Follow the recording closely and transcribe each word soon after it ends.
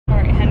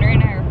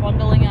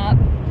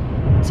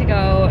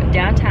go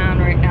downtown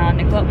right now,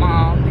 Nicollet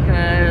Mall,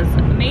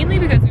 mainly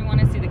because we want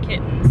to see the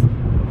kittens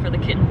for the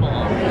kitten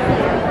bowl.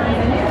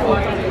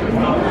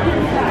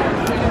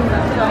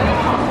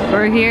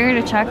 We're here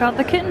to check out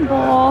the kitten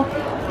bowl.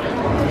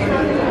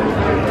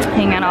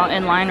 Hanging out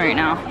in line right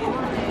now.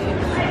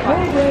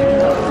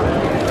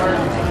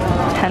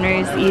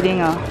 Henry's eating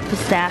a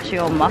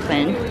pistachio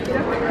muffin.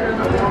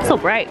 So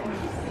bright.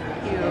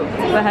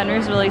 But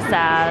Henry's really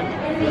sad.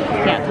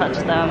 Can't touch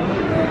them.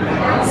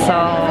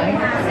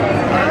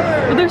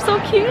 But they're so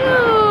cute.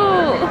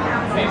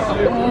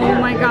 Oh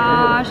my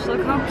gosh,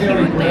 look how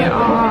cute they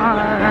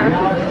are.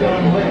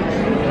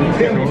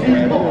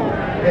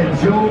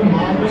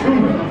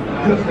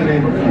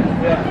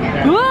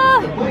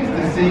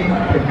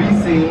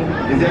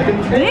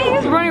 Dang,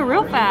 he's running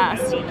real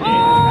fast.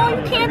 Oh,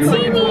 you can't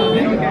see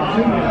me.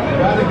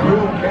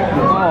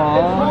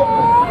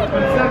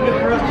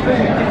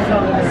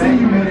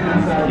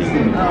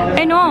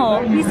 I know,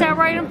 he sat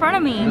right in front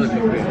of me.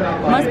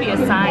 Must be a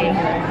sign.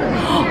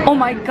 Oh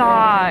my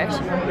gosh.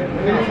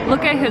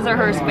 Look at his or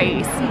her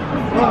face.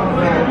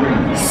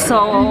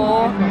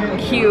 So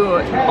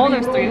cute. Oh,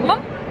 there's 3 of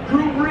them?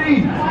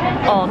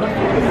 Oh, look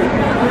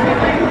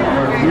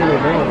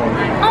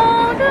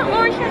at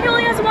Lord, he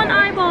only has 1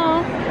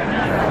 eyeball.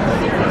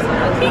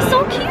 He's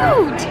so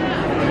cute.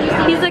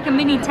 He's like a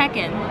mini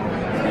Tekken.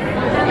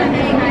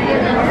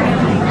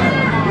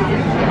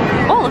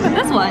 Oh, look at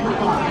this one.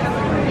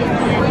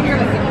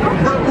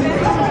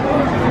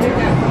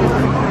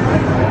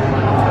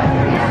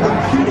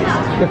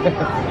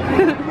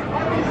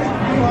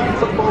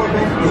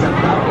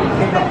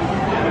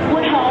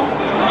 Well,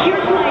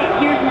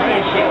 here's my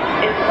issue.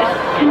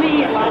 To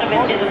me, a lot of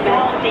it is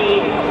about the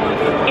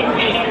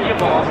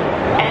intangible.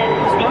 And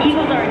the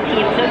Eagles are a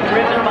team so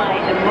driven by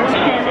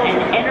emotion and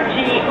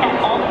energy and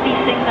all of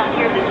these things out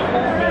here. This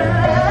whole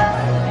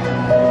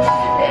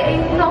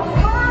thing.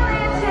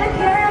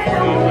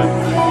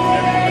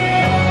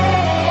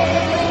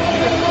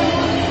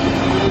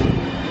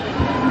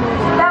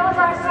 That was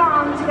our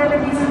song, Together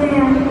We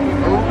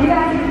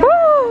Stand.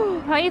 Woo!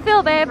 How you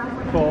feel, babe?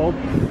 Cold.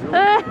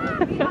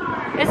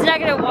 It's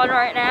 -1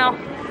 right now.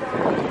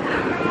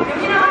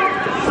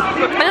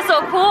 It's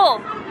so cool.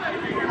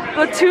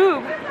 The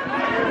tube.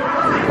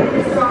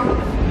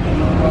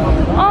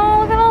 Oh,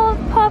 look at all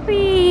the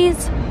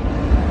puppies.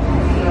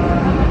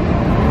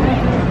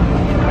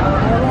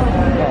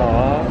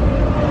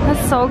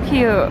 That's so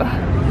cute.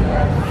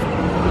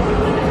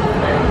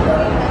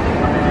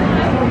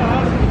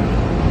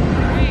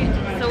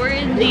 So we're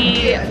in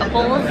the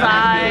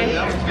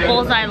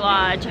Bullseye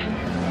Lodge,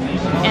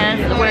 and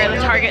it's where the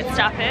Target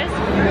stuff is.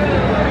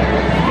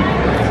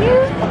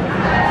 Cute.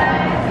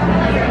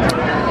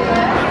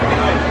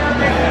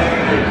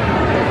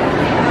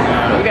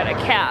 We got a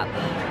cap.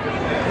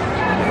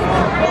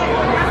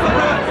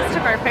 Just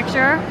took our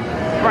picture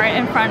right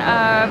in front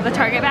of the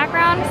Target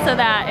background so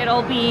that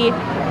it'll be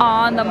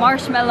on the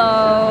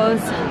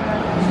marshmallows.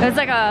 It's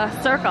like a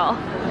circle.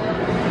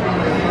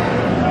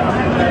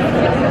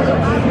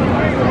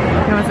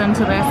 It goes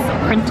into this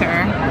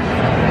printer.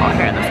 Oh,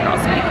 here, this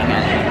girl's making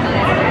it.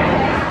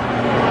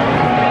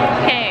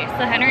 Okay,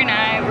 so Henry and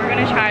I, we're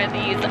gonna try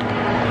these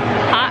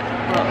hot,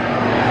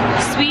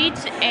 sweet,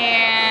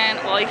 and,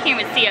 well, you can't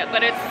even see it,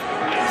 but it's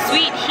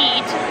Sweet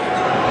Heat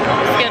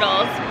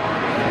Skittles.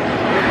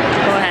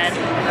 Go ahead.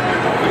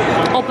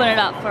 Open it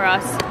up for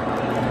us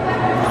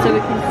so we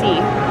can see.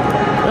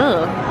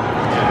 Ugh.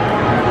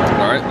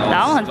 Alright,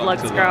 that one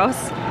looks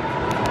gross.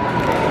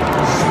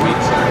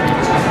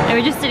 And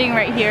we're just sitting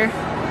right here.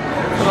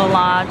 Little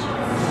lodge.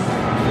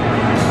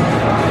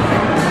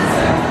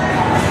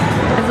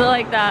 Is it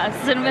like the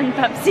cinnamon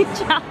Pepsi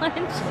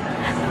challenge?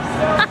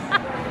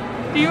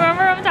 Do you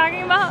remember what I'm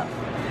talking about?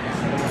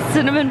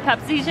 Cinnamon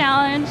Pepsi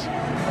challenge?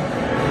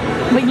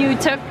 When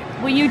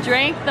you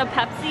drank the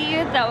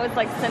Pepsi that was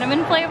like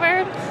cinnamon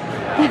flavored?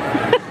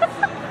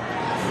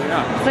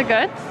 Yeah. Is it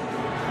good?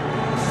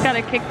 It's got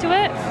a kick to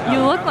it?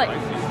 You look like...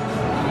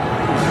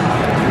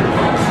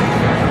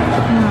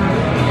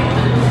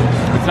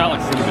 It's not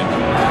like cinnamon.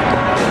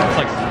 It's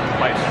like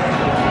spice.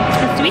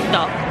 It's sweet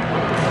though.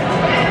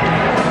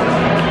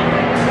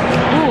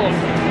 Ooh.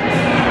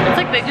 It's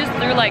like they just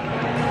threw like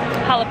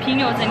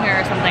jalapenos in here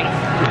or something.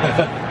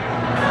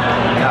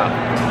 Yeah.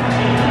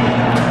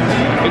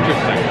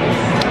 Interesting.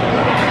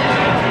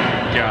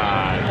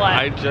 God. What?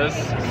 I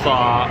just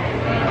saw...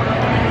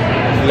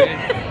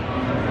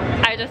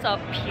 I just saw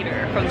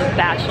Peter from the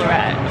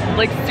Bachelorette.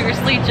 Like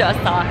seriously just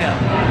saw him.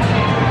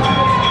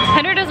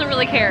 Henry doesn't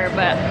really care,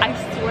 but I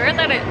swear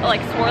that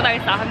swore that I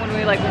saw him when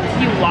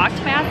he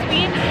walked past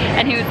me,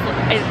 and it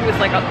was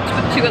like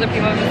with 2 other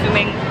people. I'm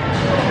assuming,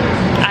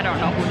 I don't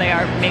know who they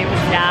are, maybe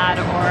his dad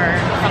or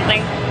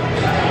something.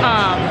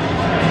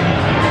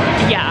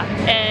 Yeah,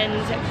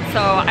 and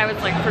so I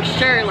was like, for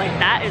sure, like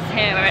that is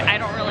him. I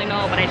don't really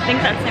know, but I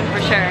think that's him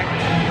for sure.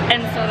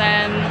 And so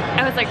then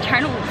I was like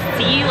trying to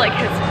see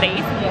his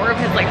face, more of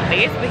his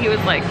face, but he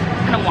was like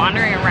kind of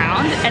wandering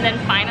around. And then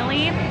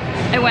finally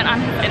I went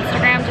on his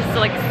Instagram just to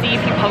like see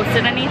if he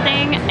posted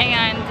anything,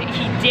 and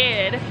he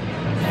did.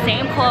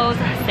 Same clothes,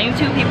 same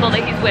 2 people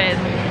that he's with.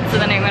 So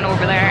then I went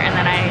over there, and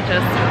then I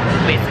just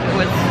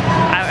basically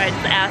I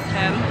just asked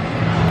him.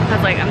 I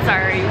was like, I'm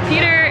sorry,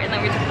 Peter, and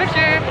then we took a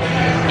picture,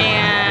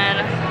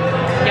 and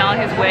y'all,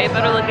 he's way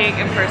better looking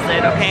in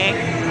person, okay?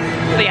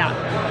 But yeah,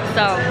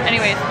 so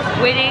anyways,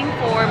 waiting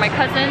for my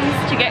cousins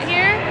to get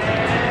here.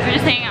 We're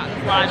just hanging out in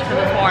this lodge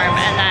because it's warm,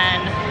 and then,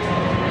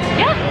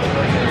 yeah.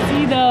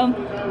 See them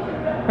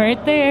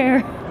right there.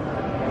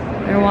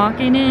 They're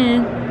walking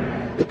in.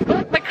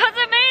 My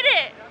cousin made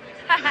it!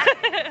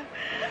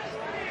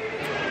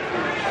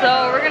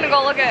 So we're gonna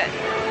go look at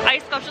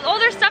ice sculptures. Oh,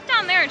 there's stuff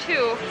down there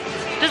too.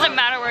 Doesn't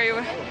matter where you...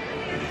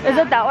 Is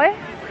it that way?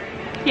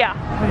 Yeah.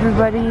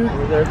 Everybody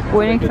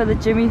waiting for the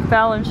Jimmy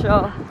Fallon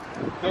show.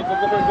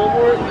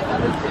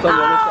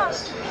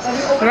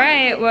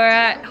 Right, we're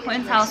at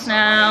Quinn's house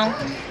now.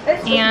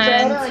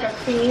 And like a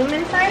theme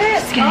inside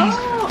it?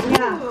 Oh,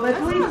 yeah. Like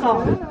really.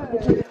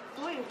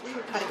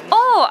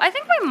 oh, I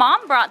think my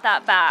mom brought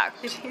that back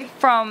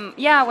from,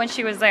 yeah, when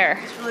she was there.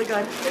 It's really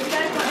good.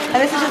 And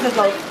this is just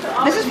a loaf.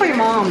 This is for your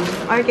mom.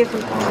 I gave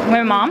some.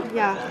 My mom?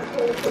 Yeah.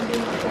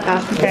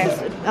 Okay.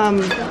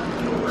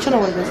 She'll know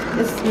what it is.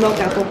 It's milk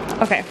apple.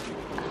 Okay.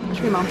 It's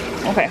for your mom.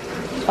 Okay.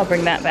 I'll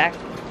bring that back.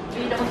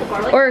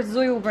 Or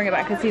Zoe will bring it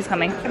back because he's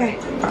coming. Okay.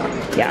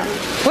 Yeah.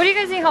 What do you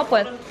guys need help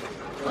with?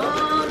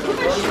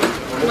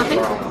 Nothing.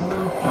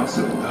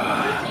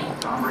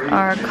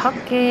 Our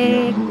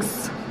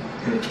cupcakes.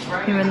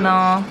 Even though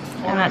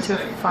I'm not too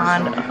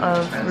fond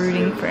of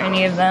rooting for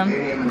any of them.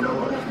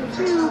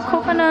 Ooh,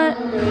 Coconut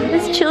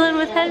is chilling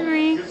with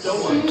Henry.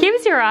 Give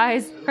us your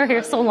eyes. Her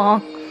hair's so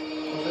long.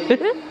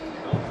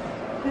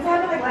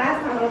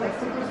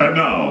 And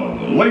now,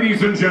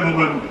 ladies and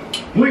gentlemen,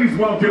 please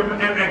welcome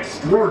an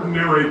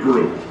extraordinary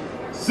group.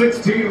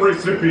 16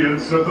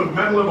 recipients of the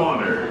Medal of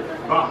Honor,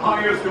 the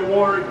highest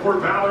award for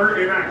valor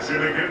in action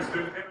against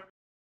an enemy.